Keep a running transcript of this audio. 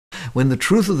When the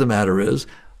truth of the matter is,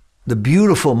 the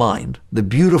beautiful mind, the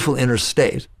beautiful inner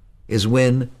state, is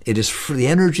when it is the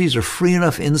energies are free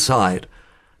enough inside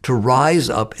to rise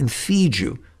up and feed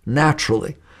you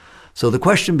naturally. So the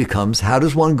question becomes, how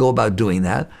does one go about doing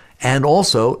that? And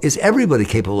also, is everybody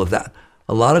capable of that?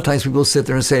 A lot of times people sit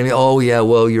there and say to me, oh yeah,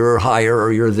 well, you're higher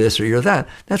or you're this or you're that.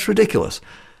 That's ridiculous.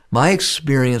 My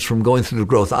experience from going through the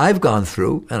growth I've gone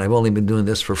through, and I've only been doing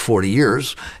this for 40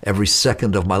 years, every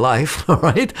second of my life, all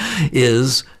right,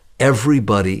 is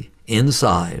everybody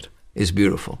inside is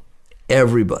beautiful.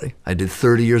 Everybody. I did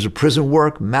 30 years of prison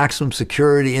work, maximum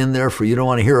security in there for you don't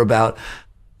want to hear about.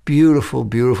 Beautiful,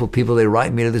 beautiful people. They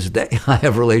write me to this day. I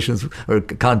have relations or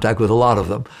contact with a lot of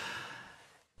them.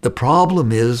 The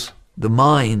problem is the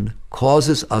mind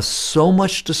causes us so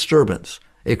much disturbance.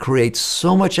 It creates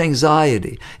so much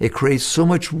anxiety. It creates so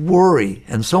much worry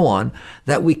and so on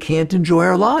that we can't enjoy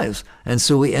our lives. And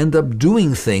so we end up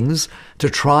doing things to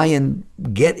try and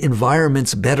get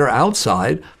environments better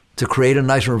outside to create a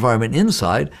nicer environment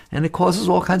inside, and it causes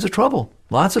all kinds of trouble,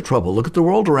 lots of trouble. Look at the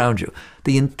world around you.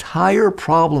 The entire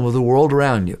problem of the world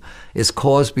around you is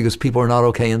caused because people are not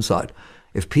okay inside.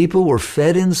 If people were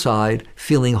fed inside,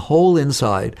 feeling whole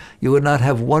inside, you would not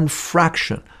have one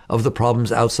fraction of the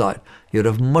problems outside. You'd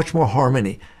have much more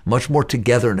harmony, much more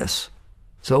togetherness.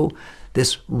 So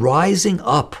this rising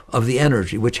up of the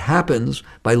energy, which happens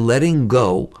by letting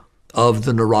go of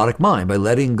the neurotic mind, by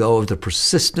letting go of the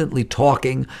persistently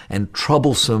talking and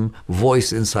troublesome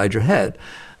voice inside your head.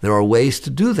 There are ways to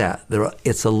do that.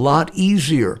 It's a lot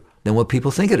easier than what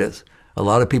people think it is. A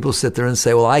lot of people sit there and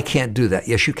say, well, I can't do that.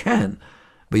 Yes, you can,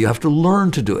 but you have to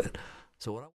learn to do it.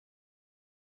 So what